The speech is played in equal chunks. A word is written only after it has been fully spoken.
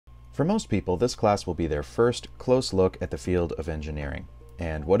For most people, this class will be their first close look at the field of engineering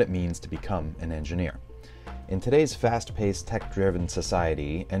and what it means to become an engineer. In today's fast-paced, tech-driven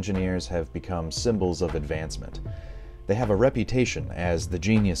society, engineers have become symbols of advancement. They have a reputation as the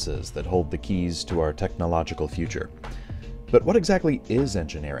geniuses that hold the keys to our technological future. But what exactly is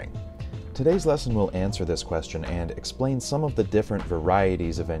engineering? Today's lesson will answer this question and explain some of the different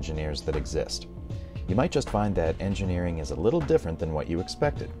varieties of engineers that exist. You might just find that engineering is a little different than what you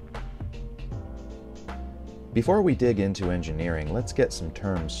expected. Before we dig into engineering, let's get some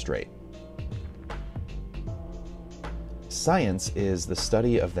terms straight. Science is the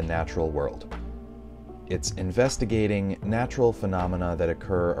study of the natural world. It's investigating natural phenomena that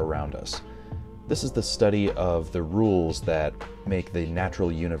occur around us. This is the study of the rules that make the natural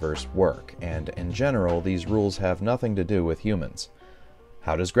universe work, and in general, these rules have nothing to do with humans.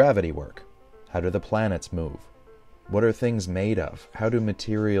 How does gravity work? How do the planets move? What are things made of? How do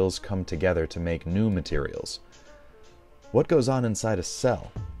materials come together to make new materials? What goes on inside a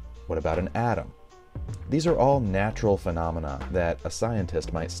cell? What about an atom? These are all natural phenomena that a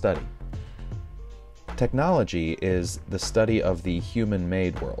scientist might study. Technology is the study of the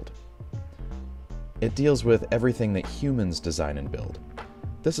human-made world. It deals with everything that humans design and build.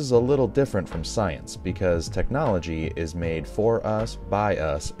 This is a little different from science because technology is made for us, by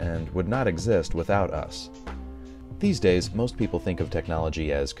us, and would not exist without us. These days, most people think of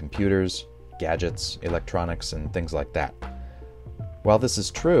technology as computers, gadgets, electronics, and things like that. While this is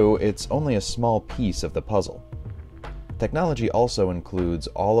true, it's only a small piece of the puzzle. Technology also includes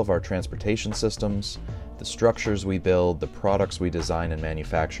all of our transportation systems, the structures we build, the products we design and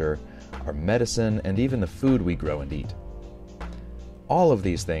manufacture, our medicine, and even the food we grow and eat. All of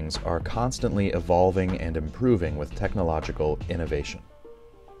these things are constantly evolving and improving with technological innovation.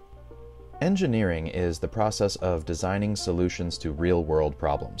 Engineering is the process of designing solutions to real-world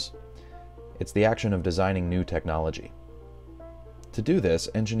problems. It's the action of designing new technology. To do this,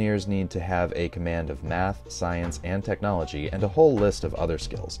 engineers need to have a command of math, science, and technology, and a whole list of other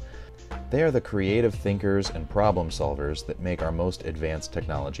skills. They are the creative thinkers and problem solvers that make our most advanced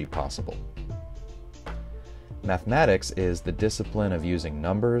technology possible. Mathematics is the discipline of using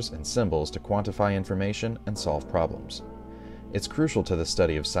numbers and symbols to quantify information and solve problems. It's crucial to the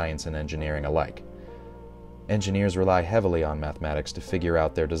study of science and engineering alike. Engineers rely heavily on mathematics to figure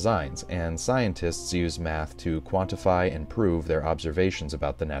out their designs, and scientists use math to quantify and prove their observations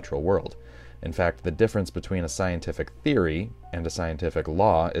about the natural world. In fact, the difference between a scientific theory and a scientific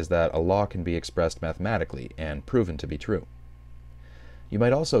law is that a law can be expressed mathematically and proven to be true. You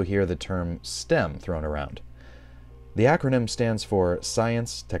might also hear the term STEM thrown around. The acronym stands for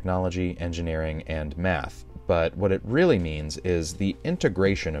Science, Technology, Engineering, and Math, but what it really means is the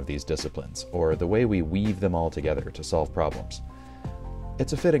integration of these disciplines, or the way we weave them all together to solve problems.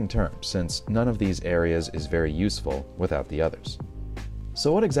 It's a fitting term, since none of these areas is very useful without the others.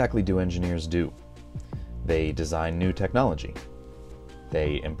 So what exactly do engineers do? They design new technology.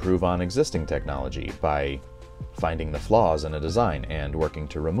 They improve on existing technology by finding the flaws in a design and working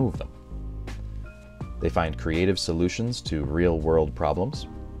to remove them. They find creative solutions to real-world problems,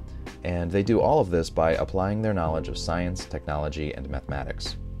 and they do all of this by applying their knowledge of science, technology, and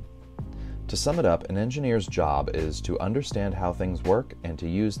mathematics. To sum it up, an engineer's job is to understand how things work and to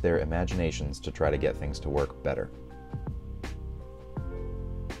use their imaginations to try to get things to work better.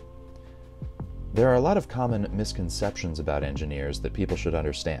 There are a lot of common misconceptions about engineers that people should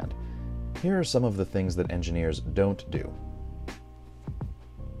understand. Here are some of the things that engineers don't do.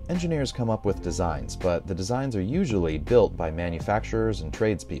 Engineers come up with designs, but the designs are usually built by manufacturers and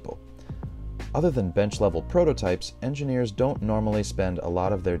tradespeople. Other than bench-level prototypes, engineers don't normally spend a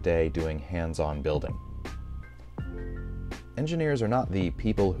lot of their day doing hands-on building. Engineers are not the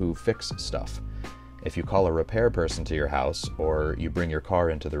people who fix stuff. If you call a repair person to your house, or you bring your car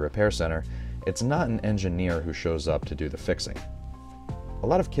into the repair center, it's not an engineer who shows up to do the fixing. A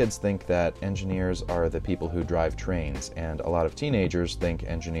lot of kids think that engineers are the people who drive trains, and a lot of teenagers think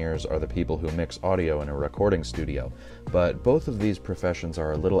engineers are the people who mix audio in a recording studio, but both of these professions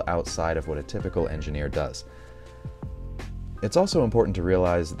are a little outside of what a typical engineer does. It's also important to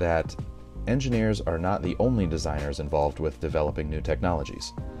realize that engineers are not the only designers involved with developing new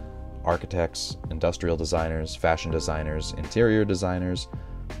technologies. Architects, industrial designers, fashion designers, interior designers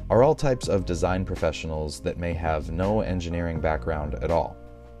are all types of design professionals that may have no engineering background at all.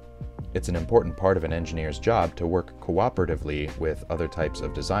 It's an important part of an engineer's job to work cooperatively with other types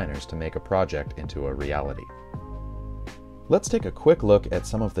of designers to make a project into a reality. Let's take a quick look at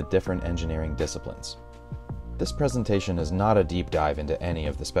some of the different engineering disciplines. This presentation is not a deep dive into any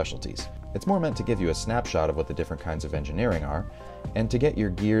of the specialties. It's more meant to give you a snapshot of what the different kinds of engineering are, and to get your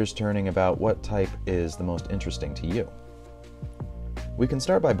gears turning about what type is the most interesting to you. We can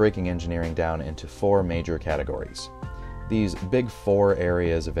start by breaking engineering down into 4 major categories. These big 4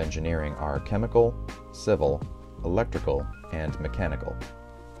 areas of engineering are chemical, civil, electrical, and mechanical.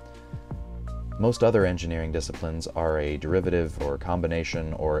 Most other engineering disciplines are a derivative or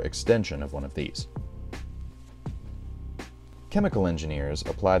combination or extension of one of these. Chemical engineers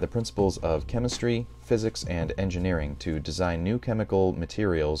apply the principles of chemistry, physics, and engineering to design new chemical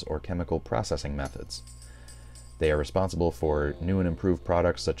materials or chemical processing methods. They are responsible for new and improved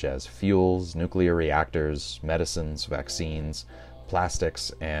products such as fuels, nuclear reactors, medicines, vaccines,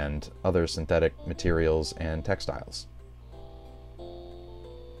 plastics, and other synthetic materials and textiles.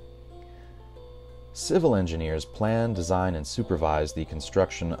 Civil engineers plan, design, and supervise the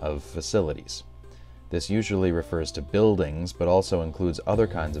construction of facilities. This usually refers to buildings, but also includes other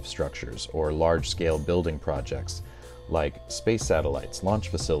kinds of structures or large-scale building projects like space satellites, launch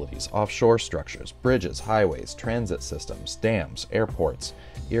facilities, offshore structures, bridges, highways, transit systems, dams, airports,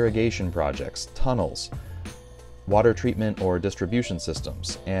 irrigation projects, tunnels, water treatment or distribution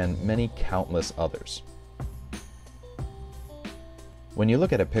systems, and many countless others. When you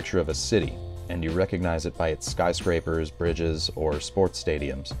look at a picture of a city and you recognize it by its skyscrapers, bridges, or sports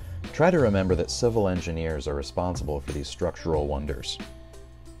stadiums, try to remember that civil engineers are responsible for these structural wonders.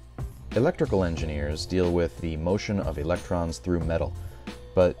 Electrical engineers deal with the motion of electrons through metal,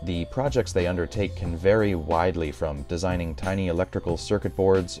 but the projects they undertake can vary widely from designing tiny electrical circuit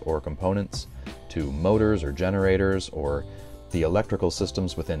boards or components to motors or generators or the electrical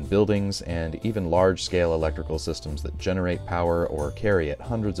systems within buildings and even large-scale electrical systems that generate power or carry it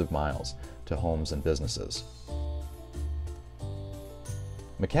hundreds of miles to homes and businesses.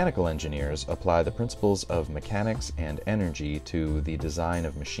 Mechanical engineers apply the principles of mechanics and energy to the design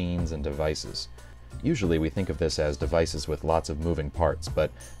of machines and devices. Usually we think of this as devices with lots of moving parts,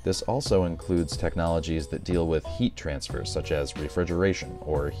 but this also includes technologies that deal with heat transfers such as refrigeration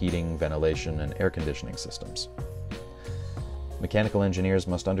or heating, ventilation, and air conditioning systems. Mechanical engineers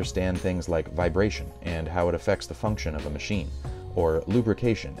must understand things like vibration and how it affects the function of a machine, or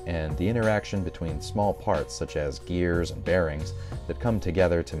lubrication and the interaction between small parts such as gears and bearings that come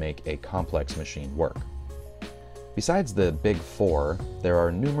together to make a complex machine work. Besides the Big 4, there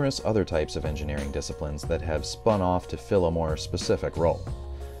are numerous other types of engineering disciplines that have spun off to fill a more specific role.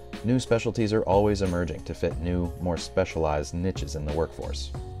 New specialties are always emerging to fit new, more specialized niches in the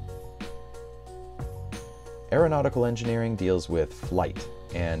workforce. Aeronautical engineering deals with flight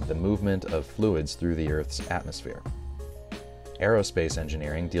and the movement of fluids through the Earth's atmosphere. Aerospace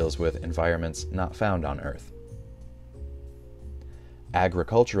engineering deals with environments not found on Earth.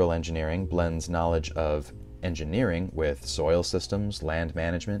 Agricultural engineering blends knowledge of engineering with soil systems, land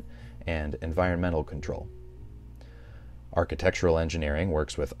management, and environmental control. Architectural engineering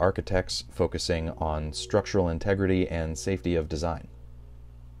works with architects focusing on structural integrity and safety of design.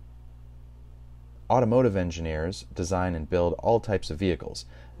 Automotive engineers design and build all types of vehicles,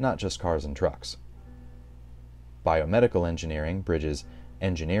 not just cars and trucks. Biomedical engineering bridges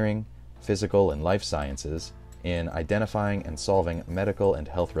engineering, physical, and life sciences in identifying and solving medical and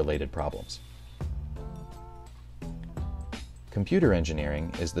health-related problems. Computer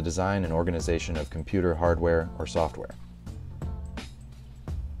engineering is the design and organization of computer hardware or software.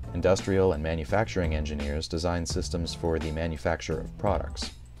 Industrial and manufacturing engineers design systems for the manufacture of products.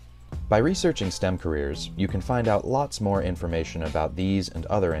 By researching STEM careers, you can find out lots more information about these and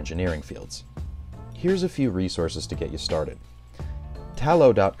other engineering fields. Here's a few resources to get you started.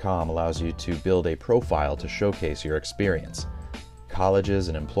 Tallo.com allows you to build a profile to showcase your experience. Colleges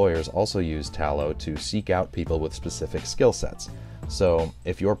and employers also use Tallo to seek out people with specific skill sets. So,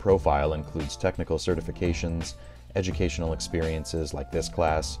 if your profile includes technical certifications, educational experiences like this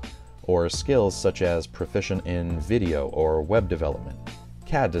class, or skills such as proficient in video or web development,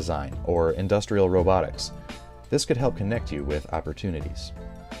 CAD design, or industrial robotics, this could help connect you with opportunities.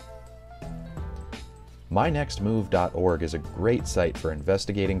 MyNextMove.org is a great site for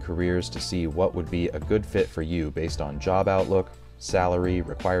investigating careers to see what would be a good fit for you based on job outlook, salary,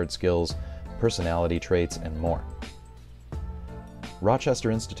 required skills, personality traits, and more.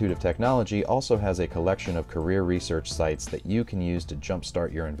 Rochester Institute of Technology also has a collection of career research sites that you can use to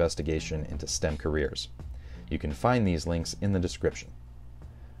jumpstart your investigation into STEM careers. You can find these links in the description.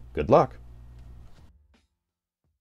 Good luck!